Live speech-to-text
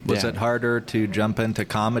Was it harder to jump into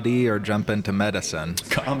comedy or jump into medicine?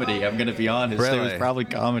 Comedy, I'm going to It was probably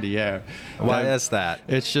comedy, yeah. Why is that?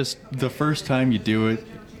 It's just the first time you do it,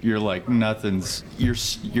 you're like,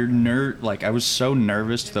 you're like, I was so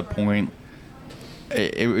nervous to the point,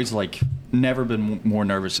 it was like, never been more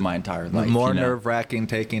nervous in my entire life. More nerve-wracking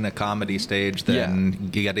taking a comedy stage than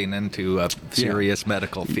getting into a serious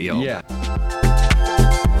medical field. Yeah.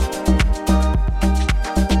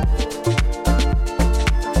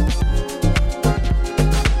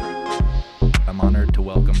 I'm honored to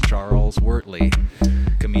welcome Charles Wurtele,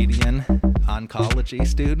 comedian, oncology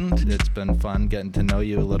student. It's been fun getting to know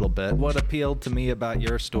you a little bit. What appealed to me about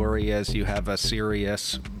your story is you have a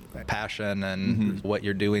serious passion and what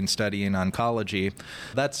you're doing studying oncology.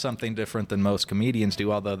 That's something different than most comedians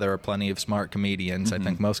do, although there are plenty of smart comedians. I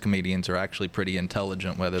think most comedians are actually pretty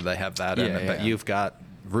intelligent, whether they have that in it. But you've got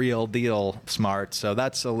real deal smart, so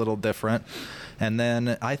that's a little different. And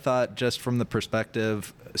then I thought, just from the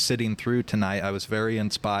perspective sitting through tonight, I was very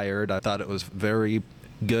inspired. I thought it was very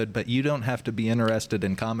good, but you don't have to be interested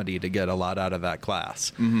in comedy to get a lot out of that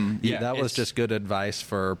class. That was just good advice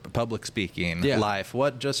for public speaking life.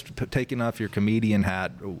 What, just taking off your comedian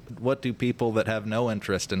hat, what do people that have no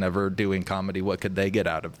interest in ever doing comedy, what could they get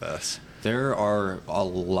out of this? There are a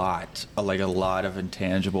lot of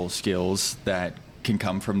intangible skills that can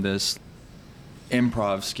come from this.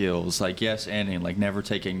 Improv skills, like yes anding, like never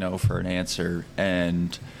taking no for an answer,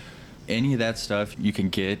 and any of that stuff you can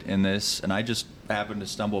get in this. And I just happened to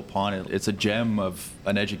stumble upon it. It's a gem of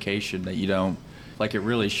an education that you don't, like, it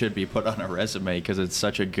really should be put on a resume, because it's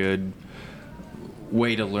such a good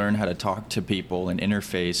way to learn how to talk to people and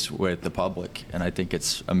interface with the public, and I think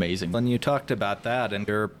it's amazing. When you talked about that, and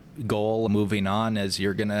your goal moving on is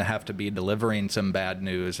you're going to have to be delivering some bad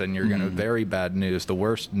news, and you're going to very bad news, the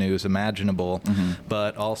worst news imaginable,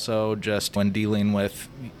 but also just when dealing with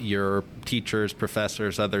your teachers,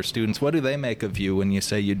 professors, other students, what do they make of you when you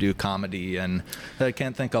say you do comedy? And I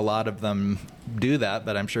can't think a lot of them do that,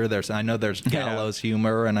 but I'm sure I know there's gallows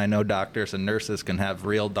humor, and I know doctors and nurses can have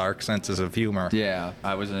real dark senses of humor. Yeah,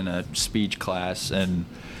 I was in a speech class, and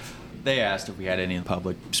they asked if we had any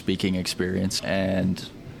public speaking experience, and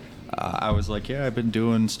I was like, yeah, I've been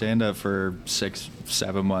doing stand-up for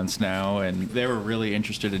 6-7 months now, and they were really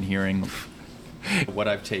interested in hearing what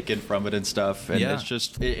I've taken from it and stuff, and it's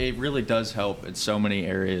just, it really does help in so many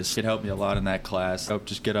areas. It helped me a lot in that class.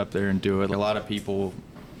 Just get up there and do it. A lot of people,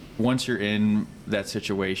 once you're in that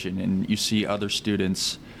situation and you see other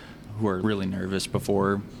students who are really nervous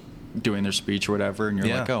before doing their speech or whatever, and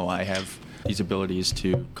you're like, oh, I have these abilities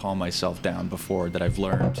to calm myself down before that I've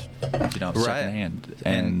learned, secondhand,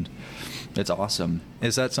 and it's awesome.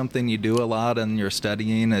 Is that something you do a lot in your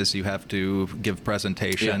studying, as you have to give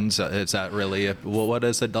presentations? Is that really, what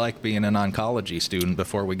is it like being an oncology student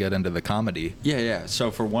before we get into the comedy? Yeah. So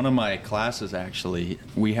for one of my classes, actually,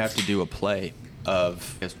 we have to do a play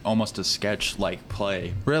of, it's almost a sketch-like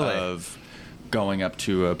play. Really? Of going up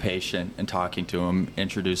to a patient and talking to him,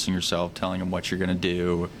 introducing yourself, telling him what you're going to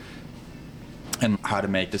do, and how to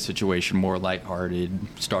make the situation more lighthearted.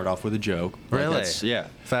 Start off with a joke. Really?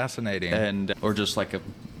 Fascinating. And or just like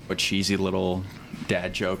a cheesy little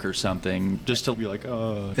dad joke or something, just to be like,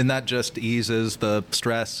 oh. And that just eases the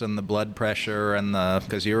stress and the blood pressure, and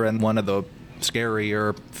because you're in one of the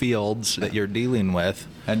scarier fields that you're dealing with.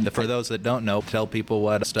 And for those that don't know, tell people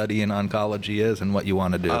what studying oncology is and what you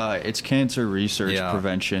want to do. It's cancer research,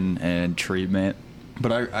 prevention, and treatment.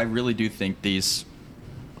 But I really do think this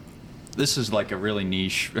is like a really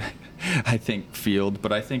niche, I think, field,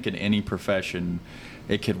 but I think in any profession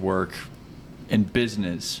it could work. In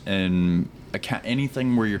business and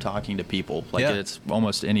anything where you're talking to people, it's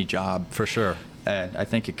almost any job. For sure. And I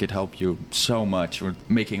think it could help you so much with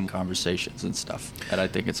making conversations and stuff. And I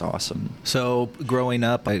think it's awesome. So growing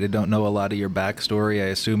up, I don't know a lot of your backstory. I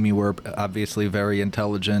assume you were obviously very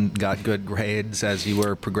intelligent, got good grades as you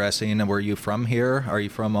were progressing. And were you from here? Are you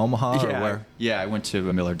from Omaha? Yeah, or where? Yeah, I went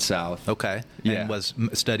to Millard South. Okay. Yeah. And was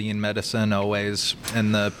studying medicine always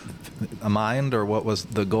in the mind, or what was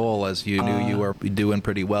the goal, as you knew you were doing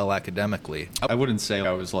pretty well academically? I wouldn't say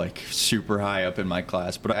I was like super high up in my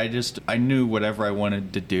class, but I knew whatever I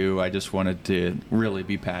wanted to do, I just wanted to really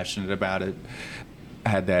be passionate about it. I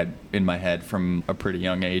had that in my head from a pretty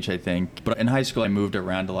young age, I think. But in high school, I moved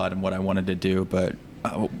around a lot in what I wanted to do, but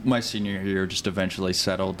my senior year just eventually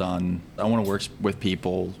settled on, I want to work with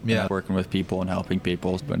people, working with people and helping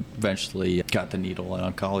people, but eventually got the needle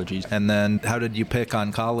in oncology. And then how did you pick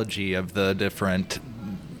oncology of the different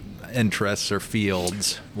interests or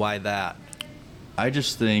fields? Why that? I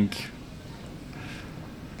just think,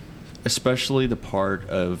 especially the part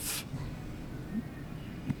of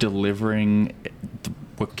delivering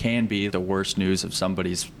what can be the worst news of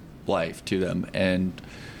somebody's life to them. And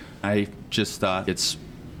I just thought it's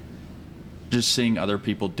just seeing other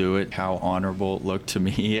people do it, how honorable it looked to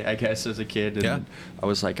me, I guess, as a kid. And yeah. I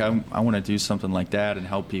was like, I want to do something like that and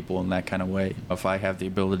help people in that kind of way. If I have the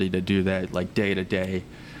ability to do that, like, day to day,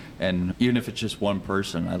 and even if it's just one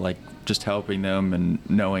person, I like just helping them and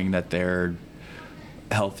knowing that they're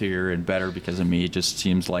healthier and better because of me. It just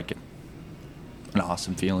seems like an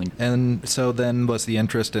awesome feeling. And so then was the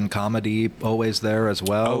interest in comedy always there as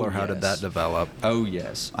well, or how did yes. that develop? Oh,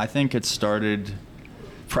 yes. I think it started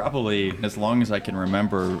probably as long as I can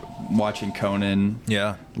remember watching Conan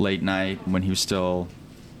late night when he was still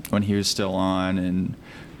on, and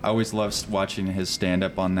I always loved watching his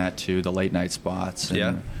stand-up on that too, the late night spots. And,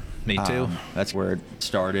 yeah, me too. That's where it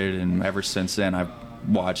started, and ever since then I've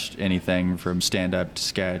watched anything from stand-up to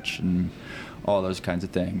sketch and all those kinds of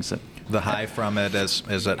things. The high from it, is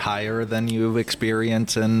it higher than you've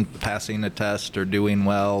experienced in passing a test or doing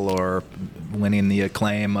well or winning the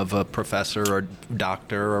acclaim of a professor or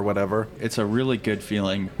doctor or whatever? It's a really good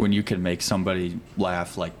feeling when you can make somebody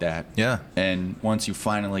laugh like that. Yeah. And once you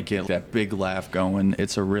finally get that big laugh going,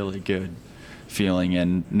 it's a really good feeling,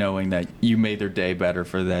 and knowing that you made their day better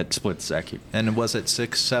for that split second. And was it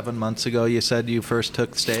 6-7 months ago you said you first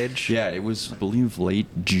took stage? Yeah, it was, I believe, late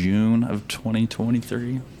June of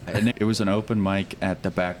 2023. And it was an open mic at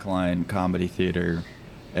the Backline Comedy Theater.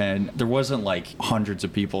 And there wasn't like hundreds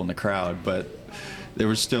of people in the crowd, but there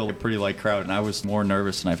was still a pretty light crowd. And I was more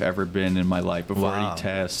nervous than I've ever been in my life before any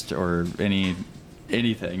test or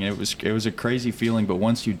anything. It was a crazy feeling, but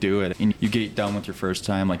once you do it and you get done with your first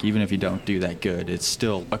time, like, even if you don't do that good, it's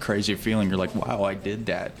still a crazy feeling. You're like, wow, I did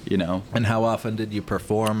that, you know. And how often did you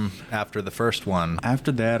perform after the first one?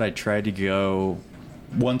 After that, I tried to go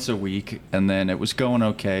once a week, and then it was going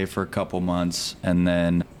okay for a couple months, and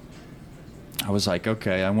then I was like,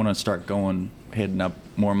 okay, I want to start hitting up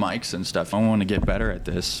more mics and stuff. I want to get better at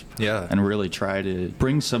this. Yeah. And really try to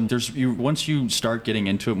bring some, once you start getting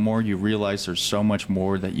into it more, you realize there's so much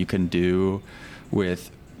more that you can do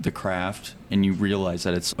with the craft, and you realize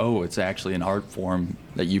that it's actually an art form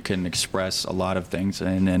that you can express a lot of things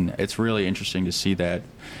in, and it's really interesting to see that.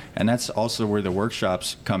 And that's also where the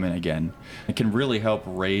workshops come in again. It can really help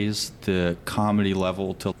raise the comedy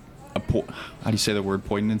level to how do you say the word,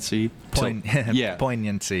 poignancy?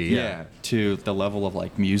 Poignancy. Yeah, to the level of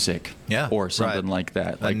like music, or something like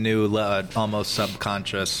that. Like a new, almost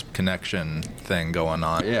subconscious connection thing going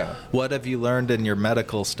on. Yeah. What have you learned in your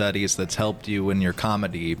medical studies that's helped you in your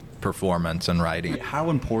comedy performance and writing? How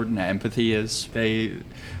important empathy is.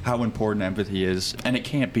 How important empathy is, and it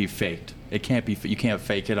can't be faked. It can't be. You can't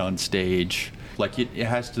fake it on stage. Like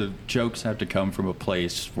jokes have to come from a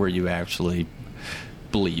place where you actually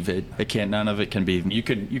believe it. None of it can be. You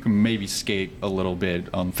can maybe skate a little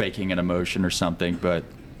bit on faking an emotion or something, but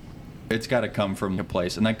it's got to come from a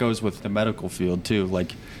place. And that goes with the medical field too.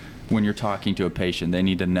 Like, when you're talking to a patient, they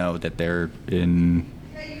need to know that they're in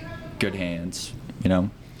good hands, you know.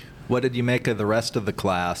 What did you make of the rest of the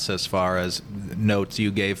class as far as notes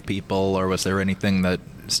you gave people, or was there anything that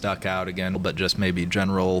stuck out again, but just maybe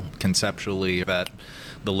general conceptually that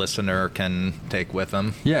the listener can take with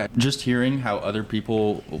them? Yeah, just hearing how other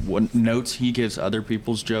people, what notes he gives other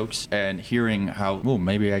people's jokes, and hearing how,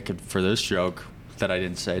 maybe I could, for this joke that I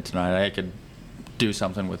didn't say tonight, I could do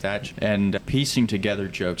something with that. And piecing together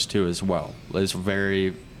jokes too as well is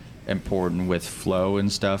very important with flow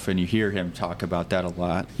and stuff, and you hear him talk about that a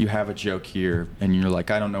lot. You have a joke here and you're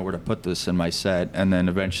like, I don't know where to put this in my set, and then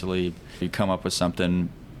eventually you come up with something,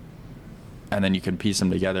 and then you can piece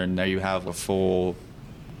them together, and there you have a full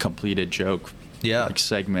completed joke, like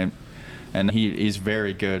segment. And he's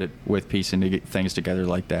very good with piecing things together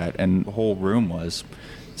like that, and the whole room was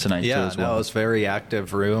tonight too as well. It was a very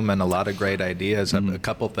active room and a lot of great ideas. A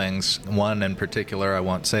couple things. One in particular I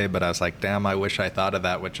won't say, but I was like, damn, I wish I thought of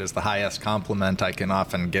that, which is the highest compliment I can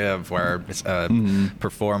often give, where a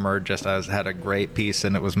performer just had a great piece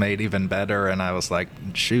and it was made even better, and I was like,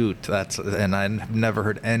 shoot, and I never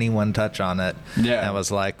heard anyone touch on it. Yeah. I was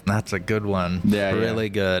like, that's a good one. Really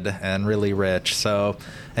good and really rich. So,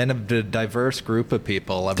 and a diverse group of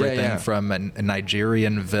people, everything from a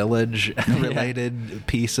Nigerian village related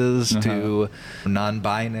pieces to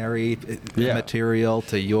non-binary material,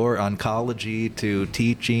 to your oncology, to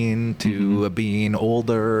teaching, to being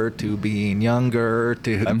older, to being younger,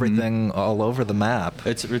 to everything all over the map.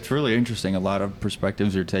 It's really interesting, a lot of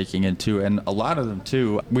perspectives you're taking into, and a lot of them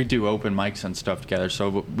too, we do open mics and stuff together,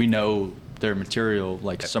 so we know their material,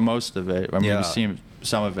 like, so most of it, I mean, we see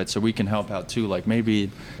some of it, so we can help out too. Like, maybe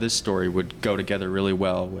this story would go together really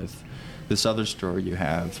well with this other story you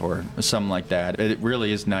have, or something like that. It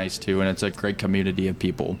really is nice too, and it's a great community of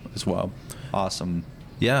people as well. Awesome.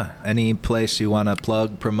 Yeah. Any place you want to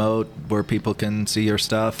plug, promote, where people can see your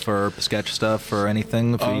stuff or sketch stuff or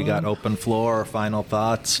anything? If you got open floor or final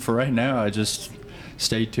thoughts? For right now, I just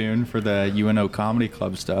stay tuned for the UNO Comedy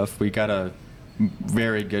Club stuff. We got a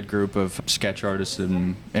very good group of sketch artists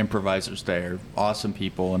and improvisers there. Awesome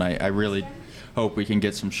people, and I really hope we can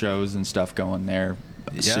get some shows and stuff going there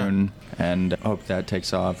soon, and hope that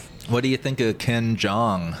takes off. What do you think of Ken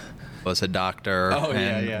Jeong? Was a doctor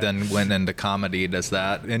then went into comedy. Does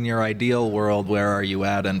that, in your ideal world, where are you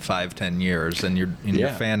at in 5-10 years in your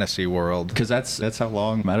fantasy world? Because that's how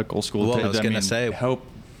long medical school takes. I was going to say, I hope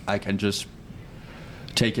I can just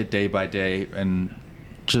take it day by day and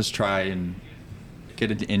just try and get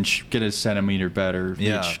an inch, get a centimeter better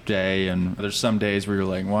each day. And there's some days where you're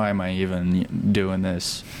like, why am I even doing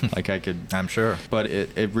this? Like I could, I'm sure, but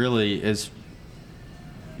it really is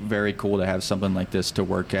very cool to have something like this to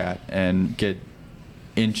work at and get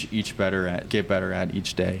better at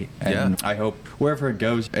each day. And I hope wherever it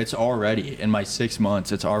goes, it's already in my 6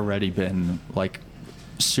 months, it's already been like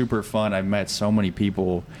super fun. I've met so many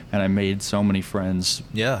people and I made so many friends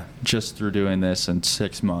just through doing this in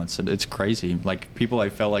 6 months. And it's crazy. Like people I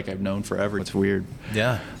felt like I've known forever. It's weird.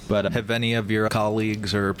 Yeah. But have any of your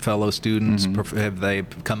colleagues or fellow students, have they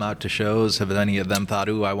come out to shows? Have any of them thought,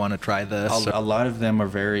 ooh, I want to try this? A lot of them are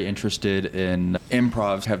very interested in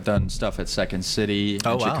improv, have done stuff at Second City in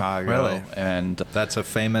Chicago. Really? And that's a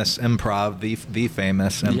famous improv, the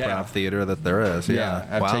famous improv theater that there is. Yeah.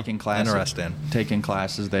 I've taken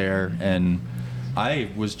classes there, and I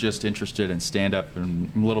was just interested in stand-up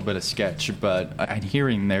and a little bit of sketch, but I'm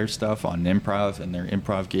hearing their stuff on improv and their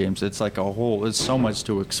improv games. It's like there's so much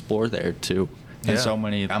to explore there, too. And so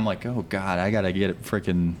many, I'm like, oh, God, I got to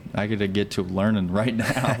get to learning right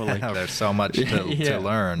now. Like, there's so much to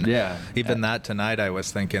learn. Yeah. Even that tonight, I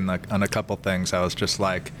was thinking on a couple things. I was just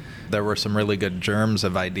like, there were some really good germs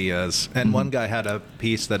of ideas. And one guy had a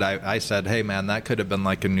piece that I said, hey, man, that could have been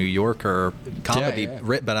like a New Yorker comedy,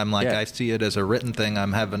 but I'm like, I see it as a written thing.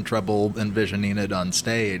 I'm having trouble envisioning it on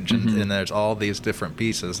stage. And there's all these different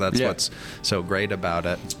pieces. That's what's so great about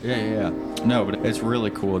it. Yeah. No, but it's really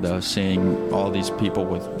cool, though, seeing all these people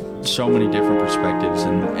with so many different perspectives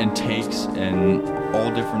and takes and all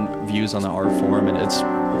different views on the art form, and it's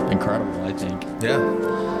incredible, I think.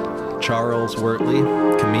 Yeah. Charles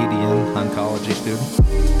Wurtele, comedian, oncology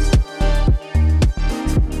student.